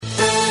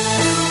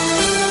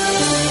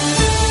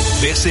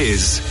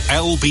This is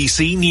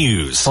LBC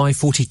News.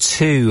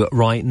 5:42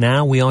 right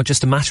now. We are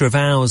just a matter of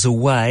hours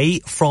away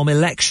from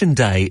Election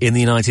Day in the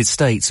United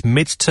States.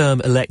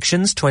 Midterm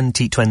elections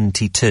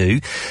 2022.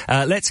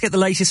 Let's get the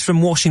latest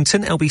from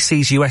Washington.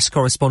 LBC's US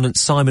correspondent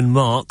Simon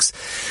Marks.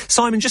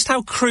 Simon, just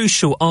how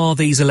crucial are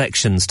these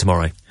elections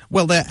tomorrow?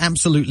 Well, they're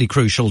absolutely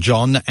crucial,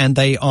 John, and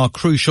they are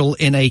crucial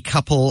in a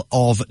couple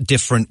of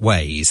different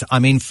ways. I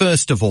mean,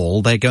 first of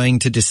all, they're going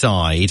to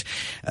decide,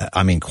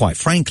 quite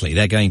frankly,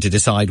 they're going to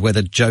decide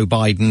whether Joe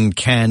Biden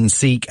can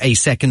seek a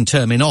second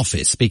term in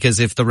office, because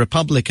if the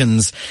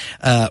Republicans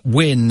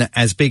win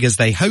as big as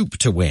they hope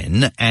to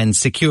win and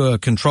secure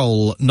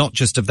control not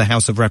just of the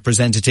House of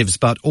Representatives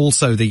but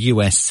also the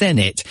US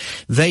Senate,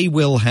 they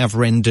will have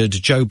rendered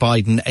Joe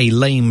Biden a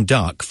lame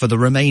duck for the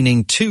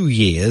remaining 2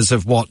 years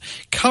of what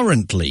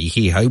currently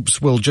he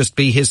hopes will just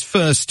be his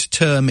first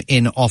term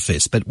in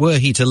office. But were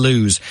he to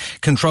lose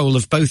control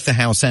of both the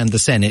House and the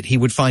Senate, he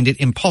would find it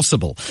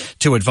impossible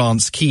to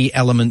advance key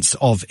elements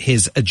of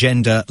his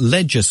agenda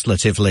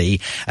legislatively.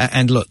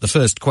 And look, the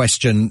first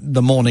question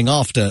the morning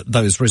after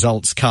those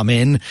results come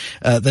in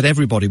that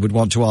everybody would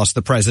want to ask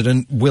the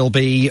president will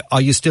be, are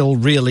you still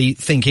really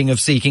thinking of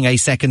seeking a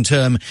second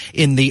term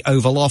in the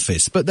Oval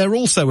Office? But they're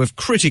also of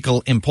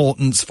critical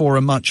importance for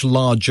a much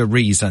larger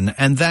reason,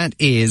 and that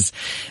is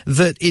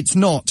that it's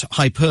not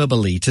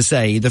hyperbole to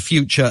say the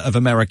future of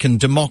American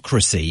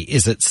democracy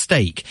is at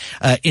stake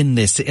in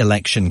this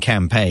election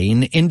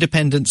campaign.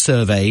 Independent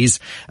surveys,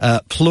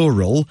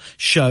 plural,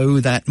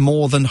 show that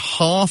more than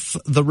half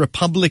the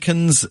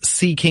Republicans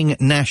seeking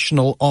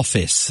national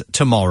office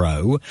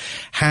tomorrow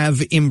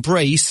have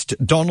embraced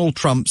Donald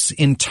Trump's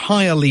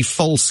entirely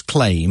false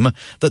claim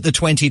that the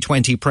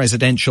 2020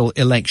 presidential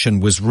election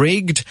was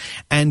rigged,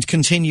 and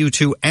continue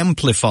to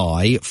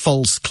amplify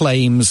false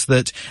claims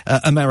that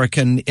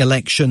American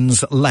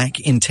elections lack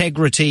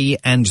integrity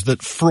and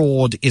that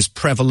fraud is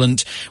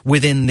prevalent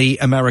within the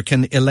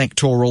American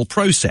electoral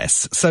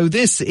process. So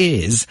this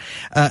is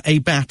a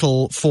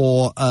battle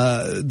for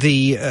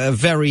the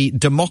very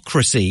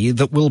democracy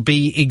that will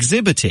be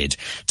exhibited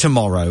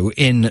tomorrow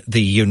in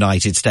the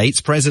United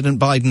States. President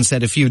Biden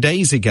said a few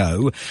days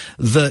ago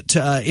that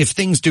if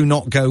things do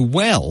not go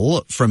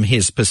well from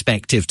his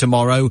perspective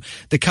tomorrow,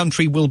 the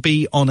country will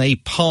be on a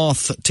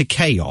path to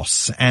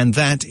chaos. And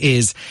that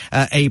is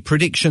a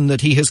prediction that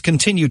he has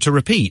continued to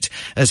repeat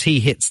as he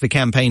hits the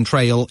campaign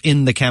trail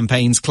in the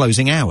campaign's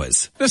closing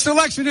hours. This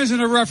election isn't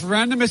a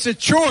referendum, it's a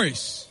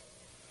choice.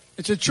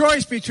 It's a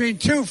choice between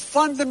two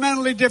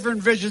fundamentally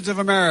different visions of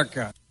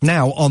America.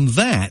 Now, on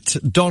that,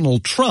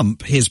 Donald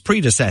Trump, his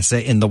predecessor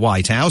in the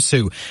White House,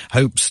 who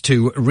hopes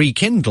to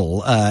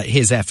rekindle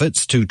his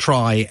efforts to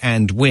try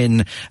and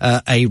win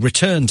a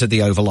return to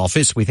the Oval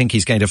Office. We think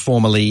he's going to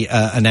formally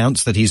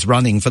announce that he's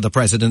running for the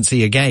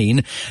presidency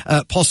again,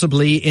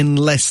 possibly in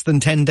less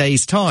than 10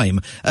 days' time.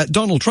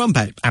 Donald Trump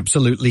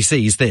absolutely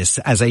sees this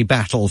as a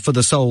battle for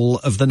the soul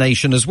of the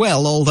nation as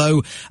well,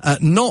 although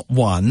not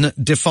one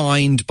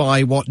defined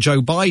by what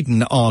Joe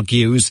Biden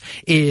argues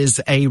is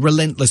a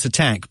relentless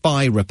attack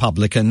by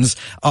Republicans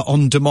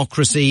on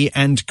democracy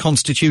and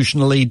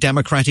constitutionally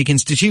democratic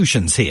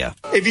institutions here.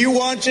 If you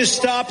want to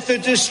stop the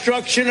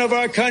destruction of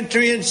our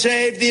country and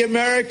save the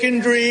American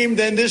dream,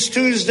 then this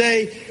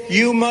Tuesday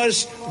you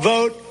must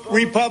vote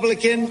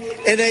Republican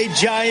in a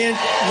giant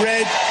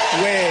red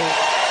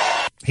wave.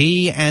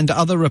 He and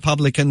other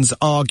Republicans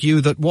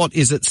argue that what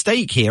is at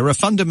stake here are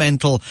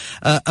fundamental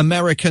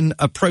American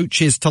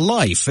approaches to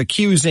life,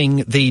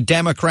 accusing the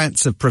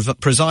Democrats of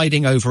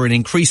presiding over an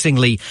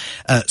increasingly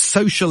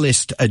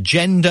socialist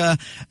agenda.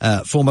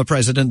 Former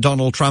President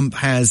Donald Trump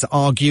has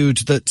argued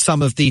that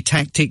some of the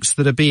tactics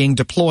that are being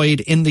deployed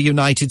in the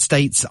United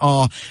States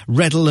are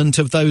redolent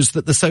of those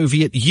that the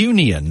Soviet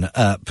Union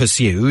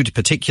pursued,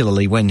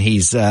 particularly when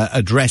he's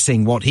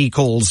addressing what he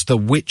calls the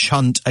witch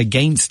hunt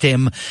against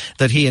him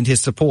that he and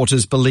his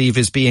supporters believe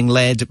is being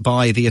led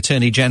by the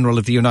Attorney General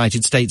of the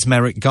United States,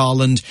 Merrick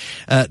Garland,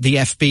 the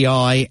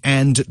FBI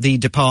and the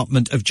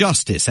Department of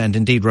Justice. And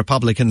indeed,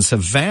 Republicans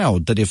have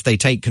vowed that if they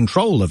take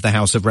control of the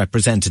House of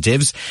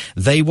Representatives,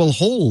 they will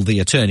haul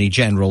the Attorney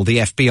General, the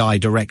FBI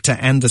Director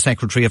and the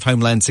Secretary of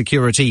Homeland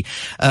Security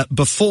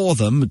before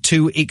them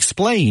to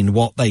explain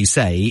what they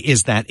say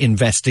is that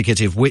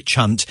investigative witch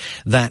hunt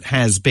that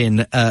has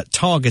been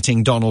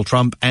targeting Donald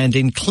Trump and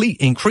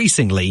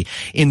increasingly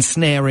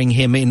ensnaring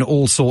him in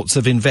all sorts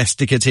of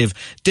investigative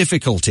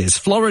difficulties.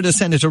 Florida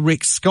Senator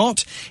Rick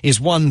Scott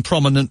is one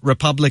prominent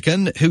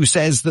Republican who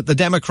says that the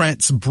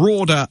Democrats'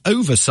 broader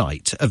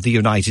oversight of the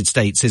United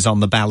States is on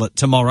the ballot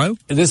tomorrow.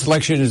 This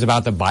election is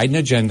about the Biden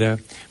agenda.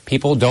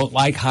 People don't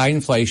like high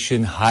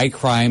inflation, high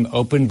crime,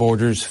 open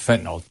borders,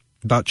 fentanyl.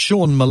 But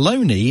Sean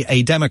Maloney,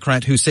 a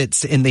Democrat who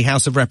sits in the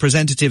House of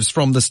Representatives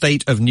from the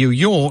state of New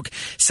York,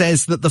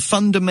 says that the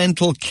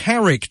fundamental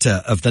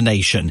character of the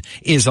nation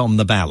is on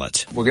the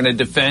ballot. We're going to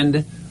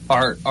defend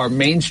our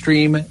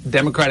mainstream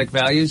democratic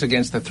values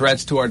against the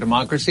threats to our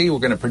democracy. We're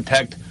going to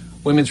protect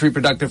women's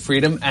reproductive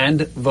freedom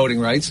and voting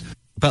rights.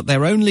 but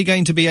they're only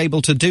going to be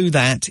able to do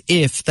that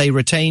if they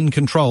retain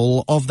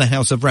control of the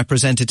House of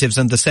Representatives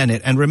and the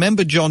Senate. And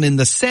remember, John, in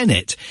the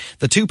Senate,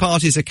 the two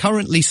parties are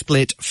currently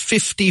split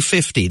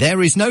 50-50.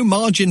 There is no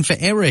margin for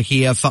error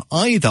here for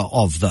either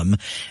of them.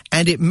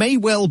 And it may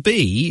well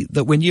be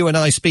that when you and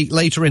I speak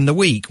later in the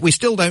week, we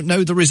still don't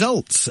know the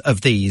results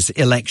of these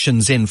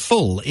elections in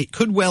full. It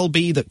could well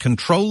be that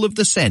control of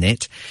the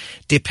Senate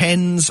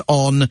depends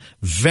on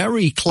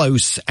very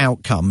close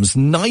outcomes,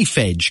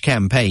 knife-edge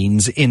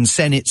campaigns in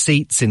Senate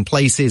seats in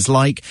places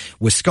like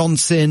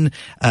Wisconsin,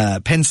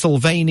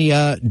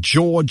 Pennsylvania,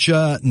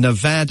 Georgia,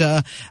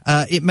 Nevada.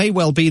 It may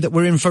well be that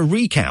we're in for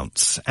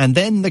recounts, and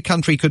then the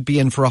country could be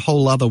in for a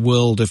whole other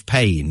world of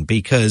pain,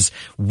 because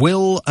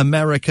will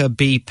America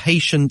be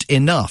patient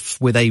enough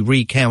with a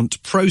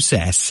recount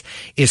process,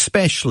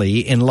 especially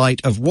in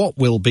light of what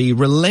will be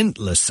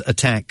relentless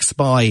attacks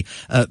by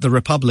the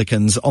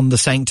Republicans on the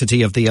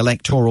sanctity of the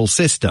electoral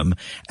system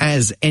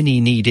as any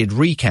needed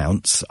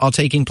recounts are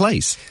taking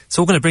place? It's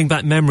all going to bring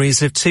back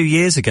memories of 2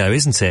 years ago,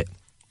 isn't it?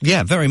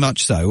 Yeah, very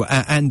much so.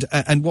 And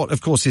what,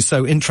 of course, is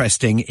so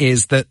interesting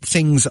is that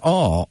things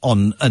are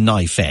on a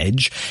knife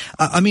edge.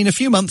 I mean, a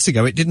few months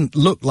ago, it didn't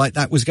look like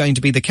that was going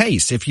to be the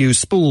case. If you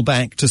spool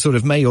back to sort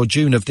of May or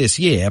June of this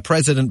year,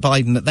 President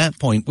Biden at that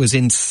point was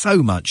in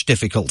so much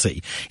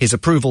difficulty, his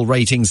approval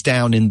ratings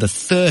down in the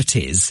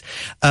 30s,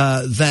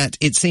 that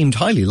it seemed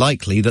highly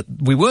likely that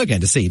we were going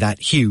to see that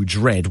huge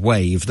red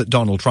wave that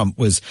Donald Trump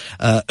was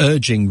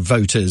urging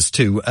voters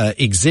to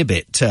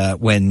exhibit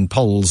when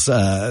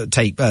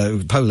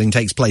polling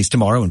takes place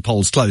tomorrow and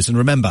polls close. And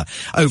remember,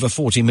 over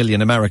 40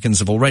 million Americans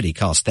have already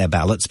cast their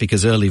ballots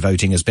because early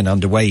voting has been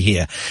underway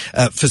here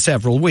for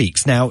several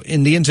weeks. Now,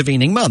 in the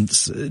intervening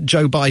months,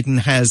 Joe Biden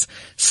has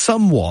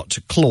somewhat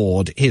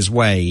clawed his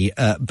way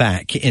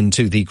back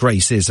into the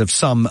graces of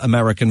some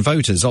American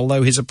voters,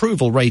 although his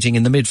approval rating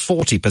in the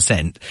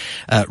mid-40%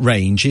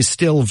 range is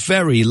still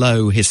very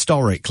low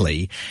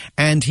historically,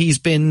 and he's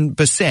been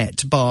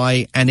beset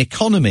by an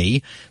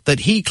economy that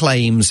he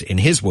claims, in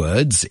his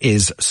words,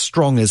 is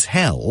strong as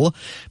hell.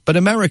 But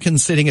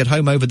Americans sitting at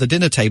home over the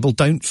dinner table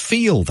don't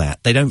feel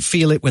that. They don't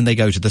feel it when they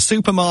go to the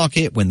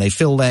supermarket, when they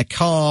fill their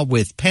car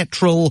with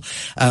petrol,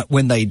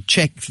 when they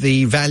check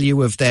the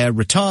value of their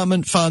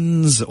retirement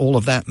funds, all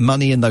of that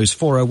money in those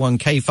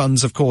 401k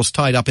funds, of course,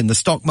 tied up in the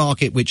stock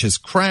market, which has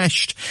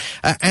crashed.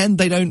 And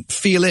they don't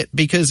feel it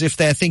because if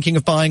they're thinking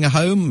of buying a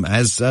home,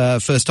 as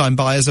first-time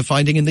buyers are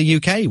finding in the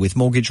UK, with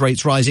mortgage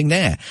rates rising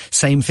there.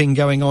 Same thing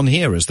going on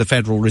here as the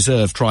Federal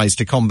Reserve tries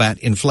to combat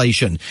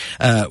inflation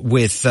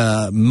with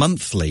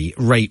monthly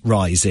rate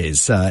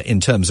rises in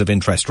terms of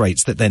interest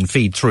rates that then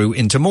feed through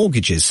into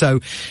mortgages.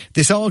 So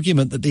this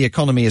argument that the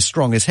economy is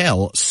strong as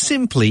hell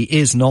simply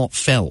is not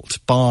felt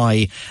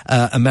by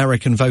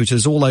American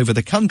voters all over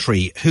the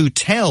country, who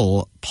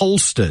tell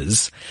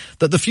pollsters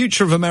that the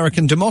future of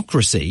American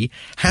democracy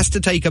has to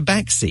take a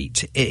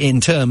backseat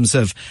in terms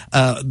of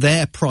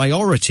their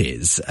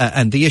priorities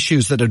and the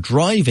issues that are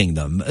driving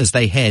them as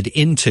they head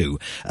into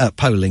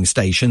polling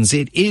stations.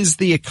 It is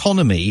the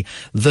economy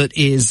that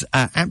is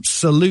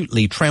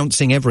absolutely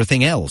trouncing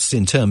everything else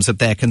in terms of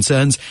their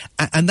concerns.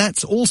 And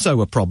that's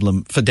also a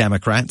problem for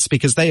Democrats,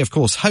 because they, of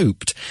course,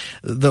 hoped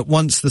that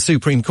once the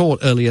Supreme Court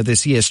earlier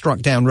this year struck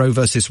down Roe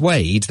versus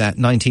Wade, that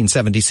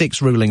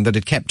 1976 ruling that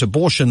had kept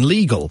abortion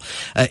legal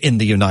in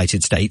the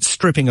United States,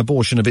 stripping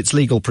abortion of its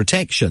legal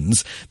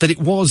protections, that it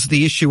was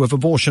the issue of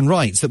abortion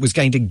rights that was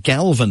going to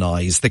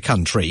galvanize the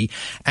country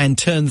and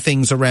turn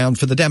things around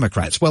for the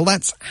Democrats. Well,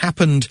 that's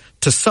happened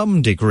to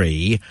some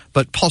degree,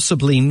 but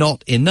possibly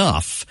not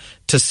enough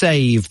to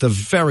save the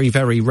very,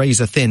 very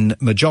razor-thin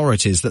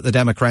majorities that the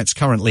Democrats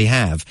currently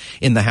have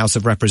in the House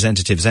of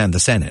Representatives and the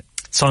Senate.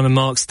 Simon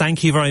Marks,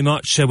 thank you very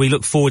much. We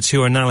look forward to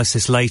your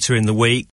analysis later in the week.